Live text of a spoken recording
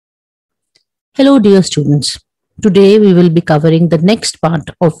Hello, dear students. Today we will be covering the next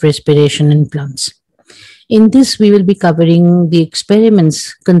part of respiration in plants. In this, we will be covering the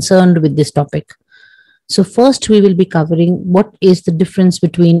experiments concerned with this topic. So first, we will be covering what is the difference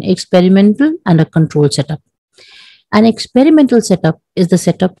between experimental and a control setup. An experimental setup is the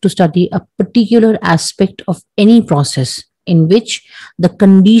setup to study a particular aspect of any process in which the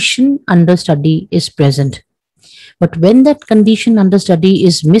condition under study is present. But when that condition under study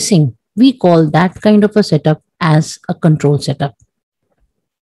is missing, we call that kind of a setup as a control setup.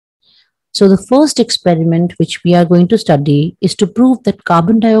 So the first experiment which we are going to study is to prove that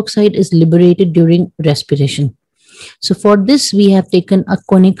carbon dioxide is liberated during respiration. So for this, we have taken a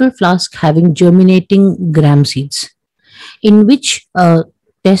conical flask having germinating gram seeds, in which a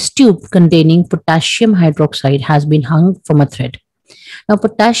test tube containing potassium hydroxide has been hung from a thread. Now,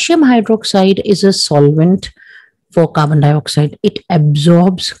 potassium hydroxide is a solvent for carbon dioxide. It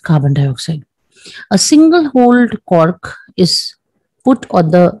absorbs carbon dioxide. A single holed cork is put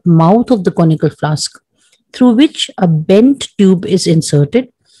on the mouth of the conical flask, through which a bent tube is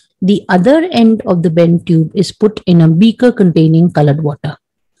inserted. The other end of the bent tube is put in a beaker containing colored water.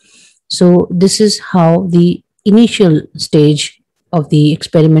 So this is how the initial stage of the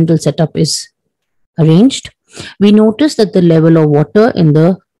experimental setup is arranged. We notice that the level of water in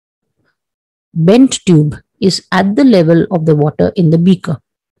the bent tube is at the level of the water in the beaker.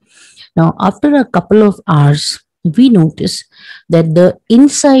 Now, after a couple of hours, we notice that the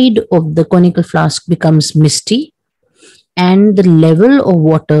inside of the conical flask becomes misty and the level of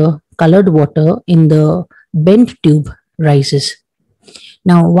water, colored water in the bent tube rises.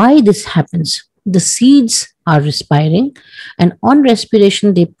 Now, why this happens? The seeds are respiring, and on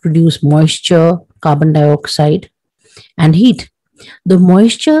respiration, they produce moisture, carbon dioxide, and heat. The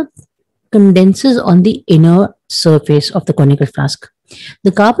moisture condenses on the inner surface of the conical flask.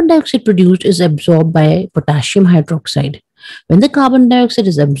 The carbon dioxide produced is absorbed by potassium hydroxide. When the carbon dioxide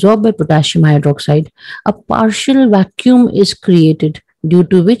is absorbed by potassium hydroxide, a partial vacuum is created, due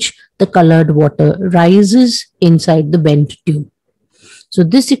to which the colored water rises inside the bent tube. So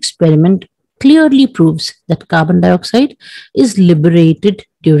this experiment clearly proves that carbon dioxide is liberated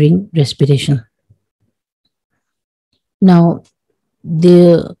during respiration. Now,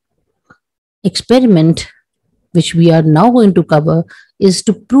 the experiment which we are now going to cover is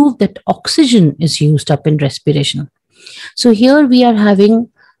to prove that oxygen is used up in respiration. So here we are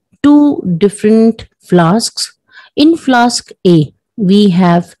having two different flasks. In flask A, we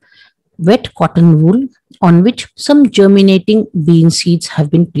have wet cotton wool on which some germinating bean seeds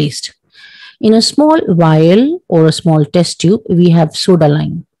have been placed. In a small vial or a small test tube, we have soda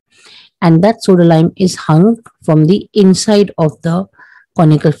lime, and that soda lime is hung from the inside of the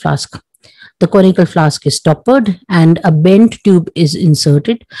conical flask. The conical flask is stoppered and a bent tube is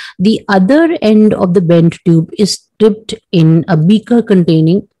inserted. The other end of the bent tube is dipped in a beaker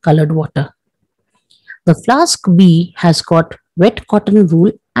containing colored water. The flask B has got wet cotton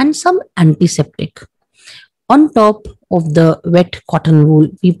wool and some antiseptic. On top of the wet cotton wool,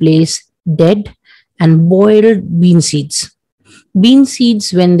 we place dead and boiled bean seeds. Bean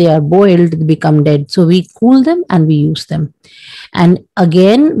seeds, when they are boiled, they become dead. So we cool them and we use them. And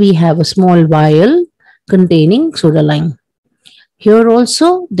again, we have a small vial containing soda lime. Here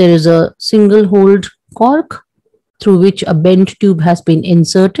also, there is a single holed cork through which a bent tube has been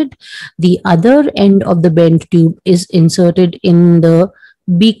inserted. The other end of the bent tube is inserted in the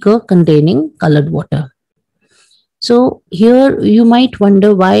beaker containing colored water. So here you might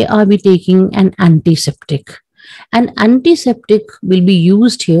wonder, why are we taking an antiseptic? An antiseptic will be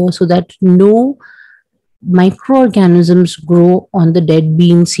used here so that no microorganisms grow on the dead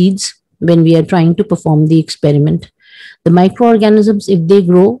bean seeds when we are trying to perform the experiment. The microorganisms, if they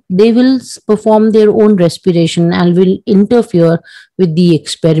grow, they will perform their own respiration and will interfere with the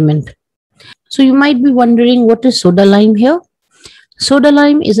experiment. So you might be wondering, what is soda lime here? Soda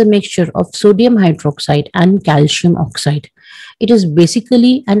lime is a mixture of sodium hydroxide and calcium oxide. It is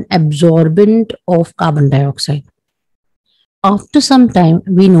basically an absorbent of carbon dioxide. After some time,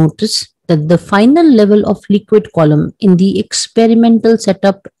 we notice that the final level of liquid column in the experimental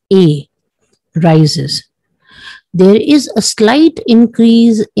setup A rises. There is a slight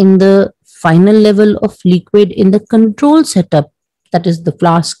increase in the final level of liquid in the control setup, that is the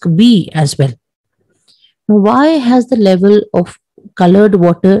flask B as well. Now, why has the level of colored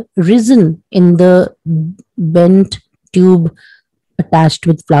water risen in the bent tube attached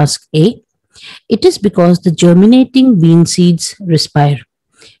with flask A? It is because the germinating bean seeds respire.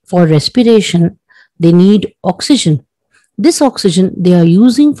 For respiration, they need oxygen. This oxygen they are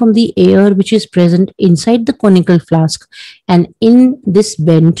using from the air which is present inside the conical flask and in this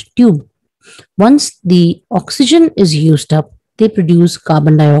bent tube. Once the oxygen is used up, they produce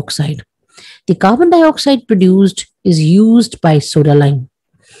carbon dioxide. The carbon dioxide produced is used by soda lime.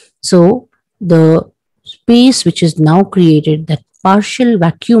 So the space which is now created, that partial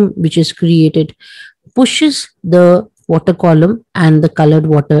vacuum which is created, pushes the water column and the colored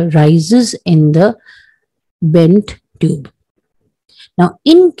water rises in the bent tube. Now,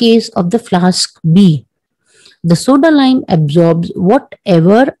 in case of the flask B, the soda lime absorbs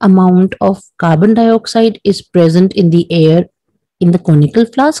whatever amount of carbon dioxide is present in the air in the conical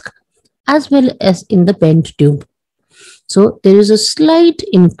flask as well as in the bent tube. So there is a slight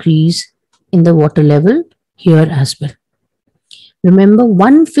increase in the water level here as well. Remember,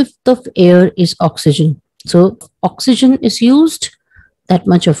 1/5 of air is oxygen. So oxygen is used, that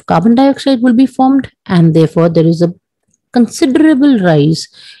much of carbon dioxide will be formed, and therefore there is a considerable rise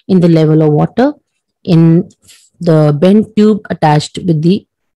in the level of water in the bent tube attached with the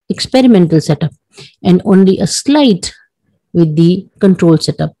experimental setup, and only a slight with the control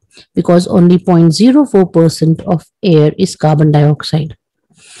setup, because only 0.04% of air is carbon dioxide.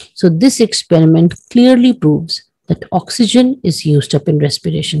 So this experiment clearly proves that oxygen is used up in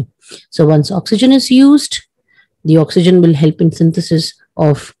respiration. So once oxygen is used, the oxygen will help in synthesis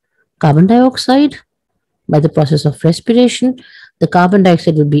of carbon dioxide. By the process of respiration, the carbon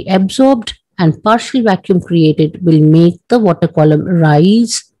dioxide will be absorbed and partial vacuum created will make the water column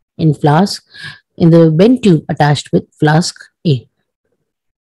rise in flask in the bent tube attached with flask A.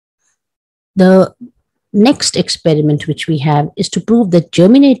 The next experiment which we have is to prove that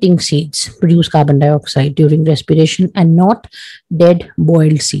germinating seeds produce carbon dioxide during respiration and not dead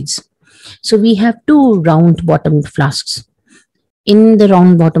boiled seeds. So we have two round bottomed flasks. In the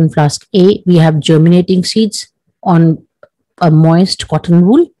round bottom flask A, we have germinating seeds on a moist cotton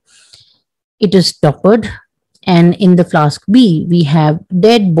wool. It is toppered. And in the flask B, we have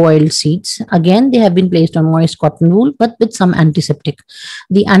dead boiled seeds. Again, they have been placed on moist cotton wool, but with some antiseptic.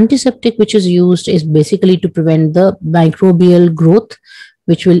 The antiseptic which is used is basically to prevent the microbial growth,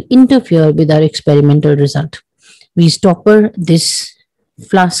 which will interfere with our experimental result. We stopper this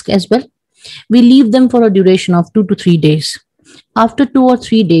flask as well. We leave them for a duration of 2 to 3 days. After 2 or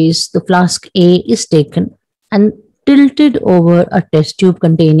 3 days, the flask A is taken and tilted over a test tube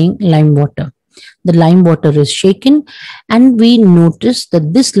containing lime water. The lime water is shaken and we notice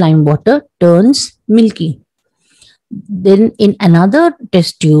that this lime water turns milky. Then in another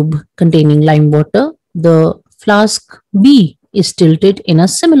test tube containing lime water, the flask B is tilted in a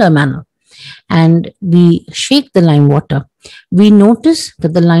similar manner and we shake the lime water. We notice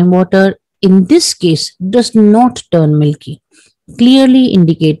that the lime water in this case does not turn milky, clearly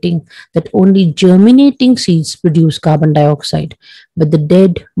indicating that only germinating seeds produce carbon dioxide, but the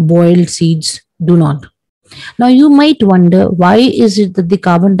dead boiled seeds do not. Now you might wonder, why is it that the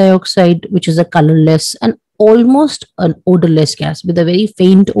carbon dioxide, which is a colorless and almost an odorless gas with a very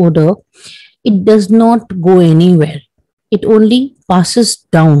faint odor, it does not go anywhere. It only passes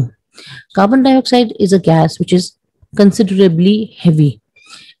down. Carbon dioxide is a gas which is considerably heavy.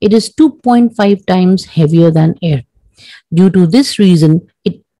 It is 2.5 times heavier than air. Due to this reason,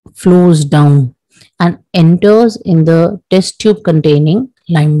 it flows down and enters in the test tube containing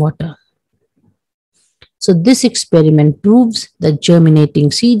lime water. So this experiment proves that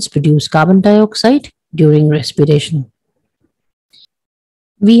germinating seeds produce carbon dioxide during respiration.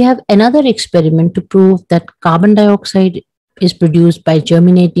 We have another experiment to prove that carbon dioxide is produced by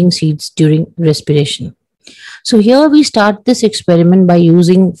germinating seeds during respiration. So here we start this experiment by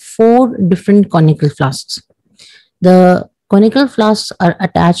using 4 different conical flasks. The conical flasks are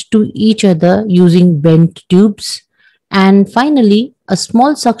attached to each other using bent tubes, and finally a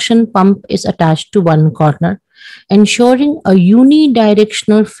small suction pump is attached to one corner, ensuring a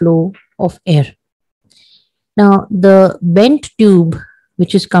unidirectional flow of air. Now the bent tube,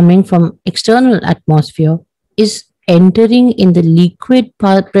 which is coming from external atmosphere, is entering in the liquid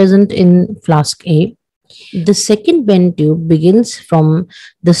part present in flask A. The second bent tube begins from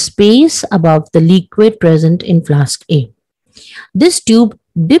the space above the liquid present in flask A. This tube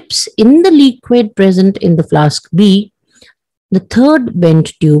dips in the liquid present in the flask B. The third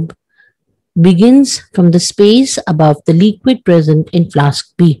bent tube begins from the space above the liquid present in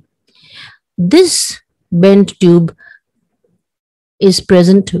flask B. This bent tube is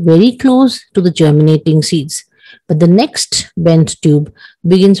present very close to the germinating seeds, but the next bent tube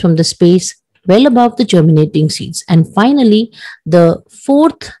begins from the space well above the germinating seeds. And finally, the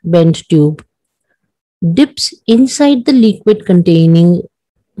fourth bent tube dips inside the liquid contained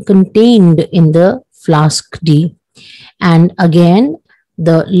in the flask D. And again,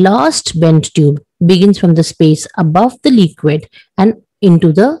 the last bent tube begins from the space above the liquid and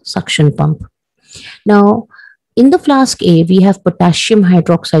into the suction pump. Now, in the flask A, we have potassium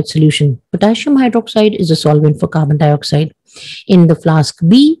hydroxide solution. Potassium hydroxide is a solvent for carbon dioxide. In the flask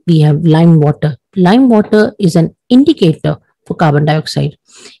B, we have lime water. Lime water is an indicator for carbon dioxide.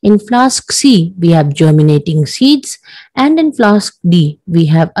 In flask C, we have germinating seeds, and in flask D, we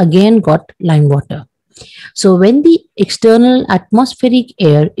have again got lime water. So when the external atmospheric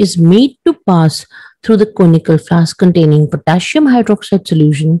air is made to pass through the conical flask containing potassium hydroxide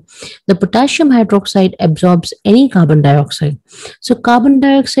solution, the potassium hydroxide absorbs any carbon dioxide. So carbon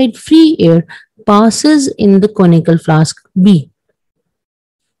dioxide free air passes in the conical flask B.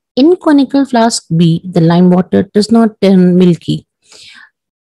 In conical flask B, the lime water does not turn milky.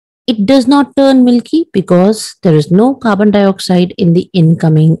 It does not turn milky because there is no carbon dioxide in the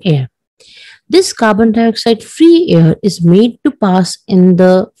incoming air. This carbon dioxide free air is made to pass in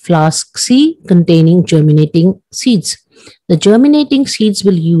the flask C containing germinating seeds. The germinating seeds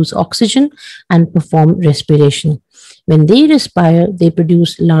will use oxygen and perform respiration. When they respire, they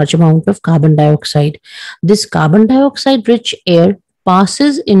produce large amount of carbon dioxide. This carbon dioxide rich air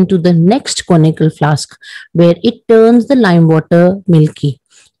passes into the next conical flask where it turns the lime water milky,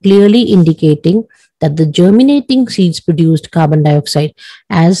 clearly indicating that the germinating seeds produced carbon dioxide,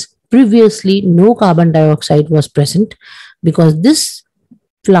 as previously no carbon dioxide was present, because this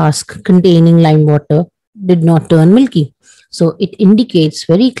flask containing lime water did not turn milky. So it indicates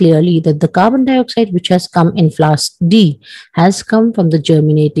very clearly that the carbon dioxide which has come in flask D has come from the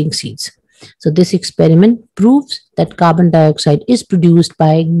germinating seeds. So this experiment proves that carbon dioxide is produced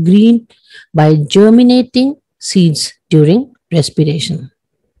by germinating seeds during respiration.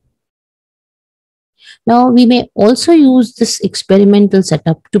 Now we may also use this experimental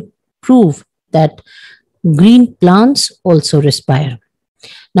setup to prove that green plants also respire.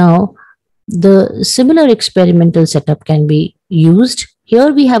 Now, the similar experimental setup can be used.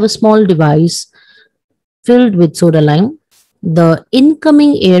 Here we have a small device filled with soda lime. The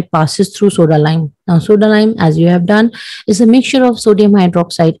incoming air passes through soda lime. Now, soda lime, as you have done, is a mixture of sodium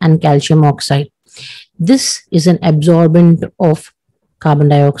hydroxide and calcium oxide. This is an absorbent of carbon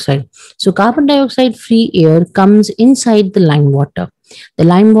dioxide. So carbon dioxide free air comes inside the lime water. The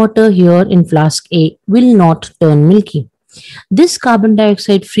lime water here in flask A will not turn milky. This carbon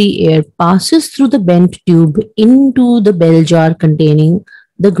dioxide free air passes through the bent tube into the bell jar containing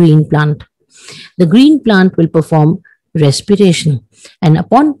the green plant. The green plant will perform respiration, and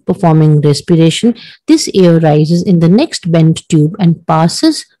upon performing respiration, this air rises in the next bent tube and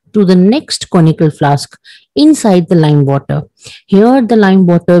passes to the next conical flask inside the lime water. Here the lime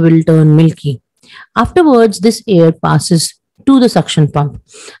water will turn milky. Afterwards, this air passes to the suction pump.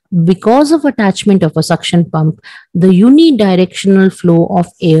 Because of attachment of a suction pump, the unidirectional flow of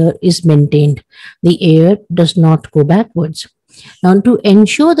air is maintained. The air does not go backwards. Now, to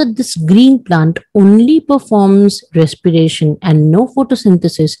ensure that this green plant only performs respiration and no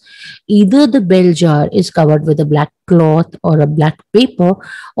photosynthesis, either the bell jar is covered with a black cloth or a black paper,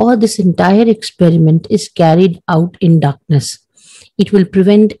 or this entire experiment is carried out in darkness. It will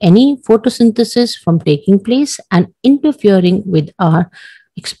prevent any photosynthesis from taking place and interfering with our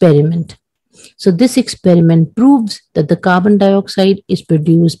experiment. So this experiment proves that the carbon dioxide is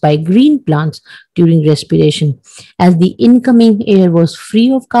produced by green plants during respiration, as the incoming air was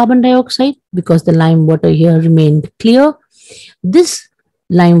free of carbon dioxide because the lime water here remained clear. This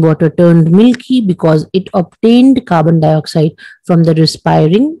lime water turned milky because it obtained carbon dioxide from the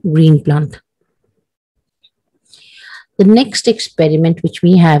respiring green plant. The next experiment which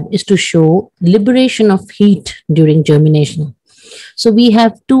we have is to show liberation of heat during germination. So we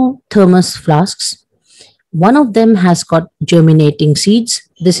have two thermos flasks. One of them has got germinating seeds.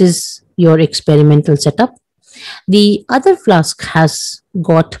 This is your experimental setup. The other flask has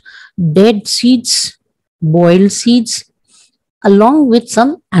got dead seeds, boiled seeds, along with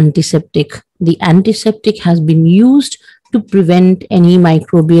some antiseptic. The antiseptic has been used to prevent any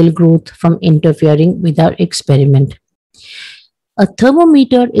microbial growth from interfering with our experiment. A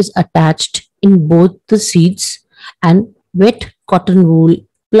thermometer is attached in both the seeds, and wet cotton wool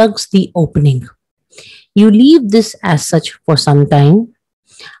plugs the opening. You leave this as such for some time.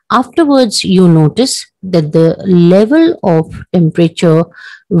 Afterwards, you notice that the level of temperature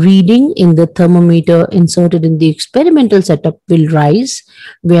reading in the thermometer inserted in the experimental setup will rise,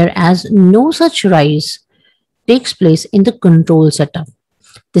 whereas no such rise takes place in the control setup.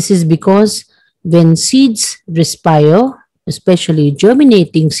 This is because when seeds respire, especially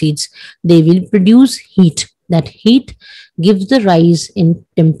germinating seeds, they will produce heat. That heat gives the rise in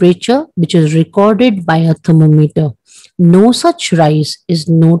temperature, which is recorded by a thermometer. No such rise is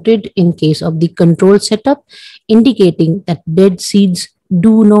noted in case of the control setup. indicating that dead seeds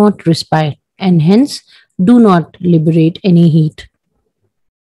do not respire and hence do not liberate any heat.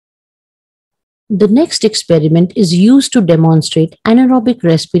 The next experiment is used to demonstrate anaerobic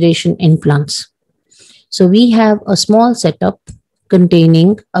respiration in plants. So we have a small setup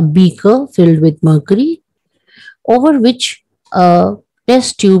containing a beaker filled with mercury, over which a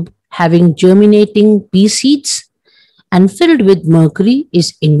test tube having germinating pea seeds and filled with mercury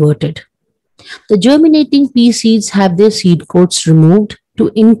is inverted. The germinating pea seeds have their seed coats removed to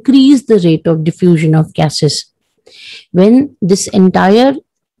increase the rate of diffusion of gases. When this entire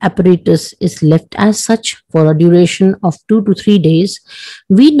apparatus is left as such for a duration of 2 to 3 days,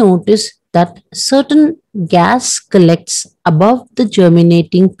 we notice that certain gas collects above the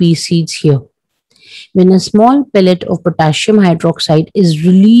germinating pea seeds here. When a small pellet of potassium hydroxide is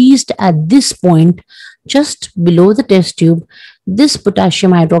released at this point, just below the test tube, this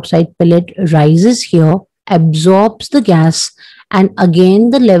potassium hydroxide pellet rises here, absorbs the gas, and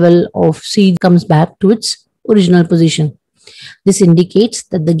again the level of seed comes back to its original position. This indicates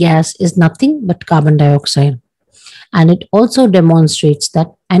that the gas is nothing but carbon dioxide. And it also demonstrates that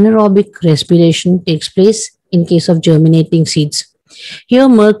anaerobic respiration takes place in case of germinating seeds. Here,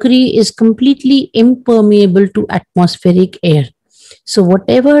 mercury is completely impermeable to atmospheric air. So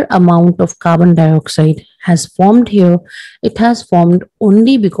whatever amount of carbon dioxide has formed here, it has formed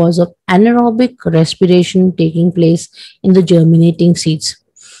only because of anaerobic respiration taking place in the germinating seeds.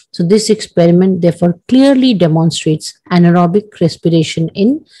 So this experiment therefore clearly demonstrates anaerobic respiration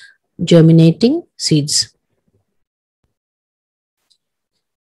in germinating seeds.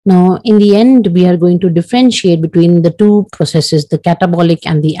 Now, in the end, we are going to differentiate between the two processes, the catabolic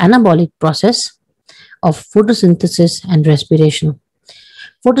and the anabolic process of photosynthesis and respiration.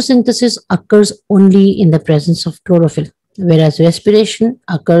 Photosynthesis occurs only in the presence of chlorophyll, whereas respiration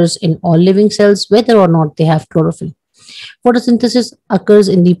occurs in all living cells, whether or not they have chlorophyll. Photosynthesis occurs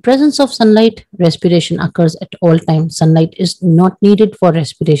in the presence of sunlight. Respiration occurs at all times. Sunlight is not needed for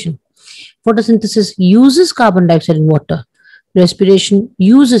respiration. Photosynthesis uses carbon dioxide and water. Respiration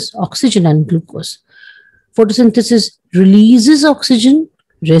uses oxygen and glucose. Photosynthesis releases oxygen.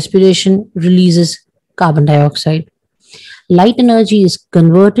 Respiration releases carbon dioxide. Light energy is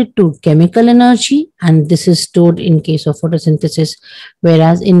converted to chemical energy, and this is stored in case of photosynthesis,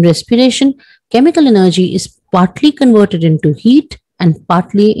 whereas in respiration, chemical energy is partly converted into heat and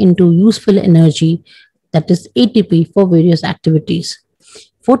partly into useful energy, that is ATP, for various activities.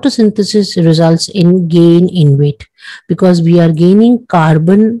 Photosynthesis results in gain in weight because we are gaining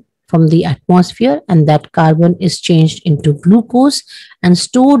carbon from the atmosphere, and that carbon is changed into glucose and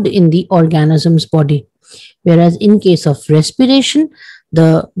stored in the organism's body. Whereas in case of respiration,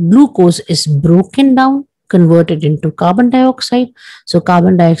 the glucose is broken down, converted into carbon dioxide. So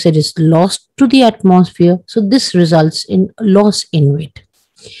carbon dioxide is lost to the atmosphere. So this results in loss in weight.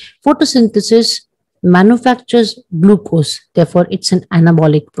 Photosynthesis manufactures glucose. Therefore, it's an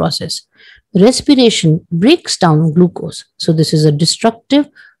anabolic process. Respiration breaks down glucose. So this is a destructive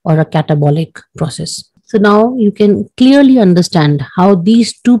or a catabolic process. So now you can clearly understand how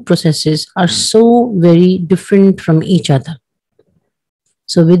these two processes are so very different from each other.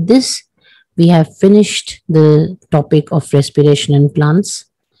 So with this, we have finished the topic of respiration in plants.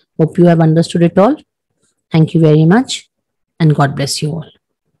 Hope you have understood it all. Thank you very much, and God bless you all.